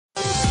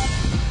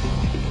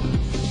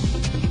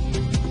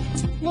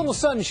little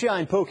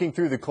sunshine poking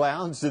through the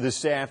clouds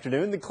this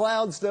afternoon. The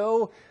clouds,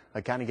 though,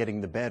 are kind of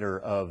getting the better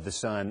of the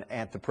sun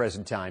at the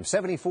present time.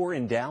 74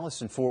 in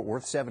Dallas and Fort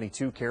Worth,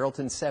 72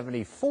 Carrollton,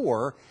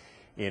 74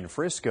 in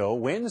Frisco.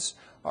 Winds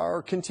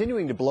are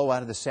continuing to blow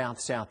out of the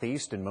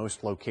south-southeast in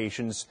most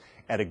locations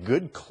at a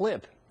good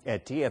clip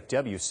at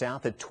DFW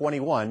south at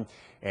 21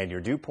 and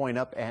your dew point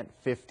up at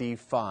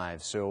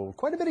 55. So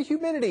quite a bit of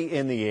humidity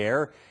in the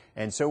air.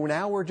 And so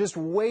now we're just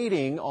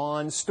waiting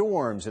on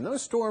storms, and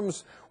those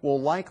storms will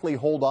likely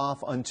hold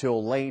off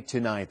until late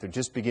tonight. They're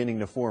just beginning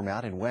to form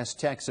out in West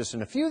Texas,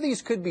 and a few of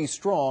these could be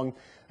strong,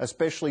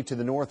 especially to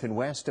the north and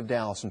west of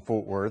Dallas and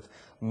Fort Worth.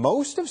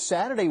 Most of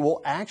Saturday will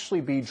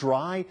actually be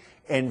dry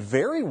and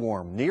very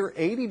warm, near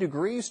 80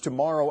 degrees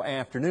tomorrow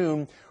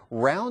afternoon.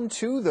 Round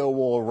 2, though,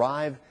 will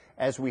arrive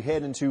as we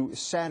head into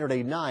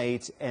Saturday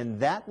night,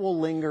 and that will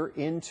linger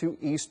into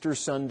Easter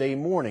Sunday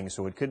morning.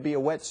 So it could be a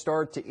wet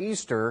start to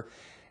Easter.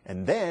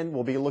 And then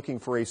we'll be looking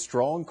for a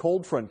strong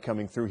cold front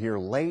coming through here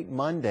late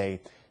Monday.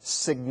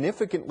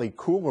 Significantly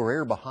cooler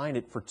air behind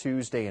it for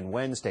Tuesday and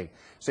Wednesday.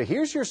 So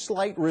here's your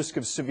slight risk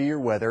of severe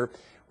weather.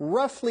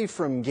 Roughly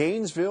from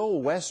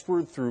Gainesville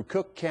westward through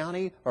Cook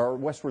County, or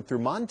westward through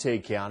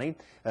Montague County,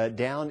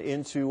 down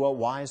into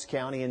Wise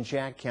County and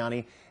Jack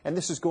County. And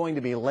this is going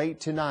to be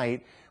late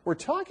tonight. We're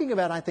talking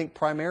about, I think,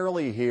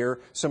 primarily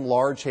here, some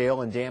large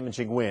hail and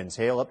damaging winds.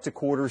 Hail up to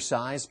quarter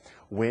size,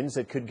 winds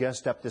that could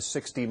gust up to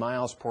 60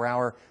 miles per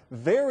hour,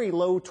 very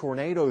low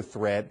tornado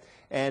threat,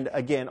 and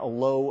again, a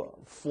low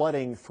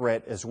flooding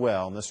threat as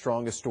well. And the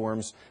strongest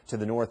storms to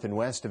the north and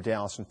west of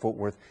Dallas and Fort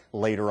Worth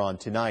later on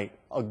tonight.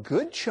 A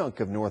good chunk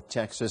of North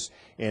Texas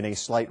in a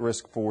slight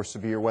risk for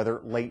severe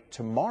weather late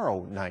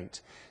tomorrow night.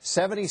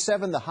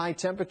 77 the high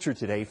temperature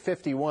today,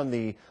 51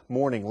 the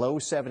morning low,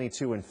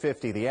 72 and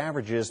 50 the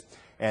averages.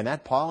 And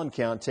that pollen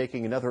count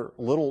taking another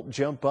little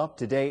jump up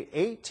today,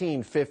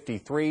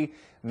 1853.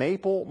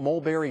 Maple,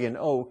 mulberry, and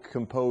oak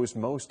composed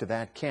most of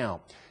that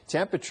count.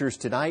 Temperatures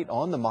tonight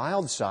on the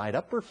mild side,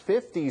 upper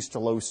 50s to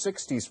low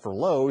 60s for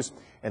lows.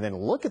 And then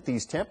look at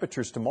these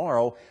temperatures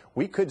tomorrow.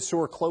 We could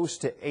soar close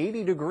to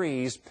 80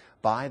 degrees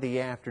by the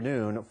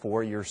afternoon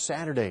for your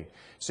Saturday.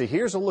 So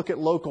here's a look at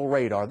local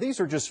radar. These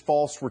are just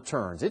false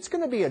returns. It's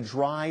going to be a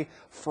dry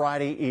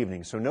Friday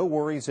evening, so no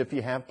worries if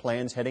you have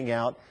plans heading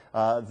out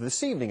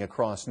this evening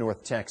across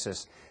North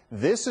Texas.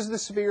 This is the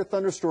severe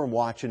thunderstorm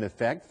watch in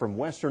effect from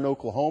western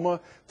Oklahoma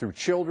through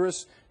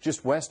Childress,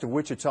 just west of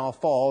Wichita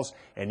Falls.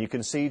 And you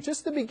can see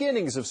just the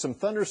beginnings of some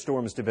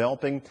thunderstorms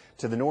developing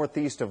to the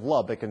northeast of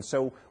Lubbock. And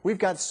so we've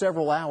got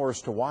several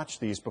hours to watch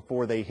these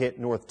before they hit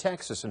North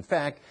Texas. In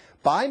fact,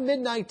 by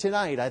midnight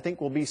tonight, I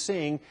think we'll be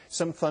seeing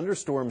some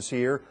thunderstorms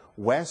here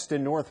west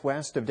and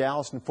northwest of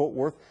Dallas and Fort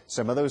Worth.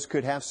 Some of those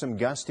could have some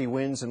gusty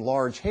winds and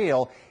large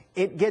hail.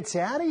 It gets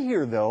out of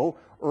here, though,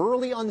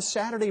 early on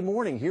Saturday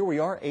morning. Here we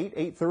are,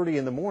 8:30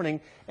 in the morning,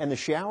 and the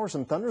showers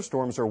and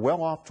thunderstorms are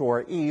well off to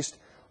our east.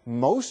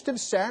 Most of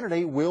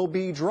Saturday will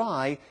be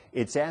dry.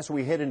 It's as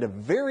we head into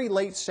very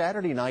late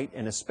Saturday night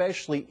and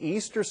especially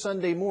Easter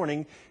Sunday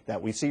morning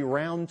that we see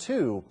round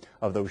 2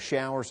 of those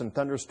showers and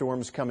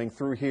thunderstorms coming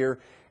through here.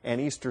 And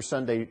Easter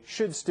Sunday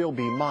should still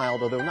be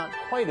mild, although not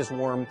quite as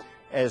warm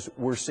as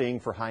we're seeing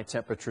for high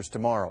temperatures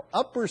tomorrow.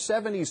 Upper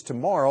 70s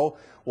tomorrow.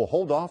 Will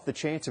hold off the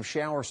chance of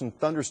showers and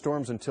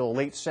thunderstorms until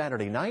late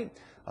Saturday night.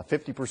 A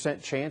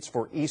 50% chance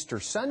for Easter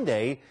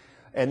Sunday.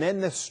 And then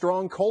the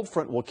strong cold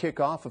front will kick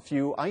off a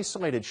few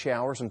isolated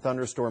showers and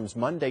thunderstorms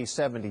Monday,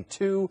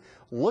 72.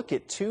 Look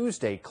at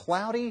Tuesday,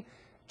 cloudy,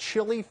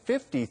 chilly,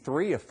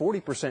 53, a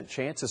 40%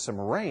 chance of some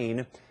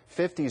rain.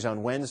 50s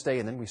on Wednesday,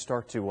 and then we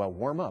start to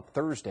warm up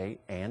Thursday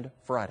and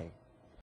Friday.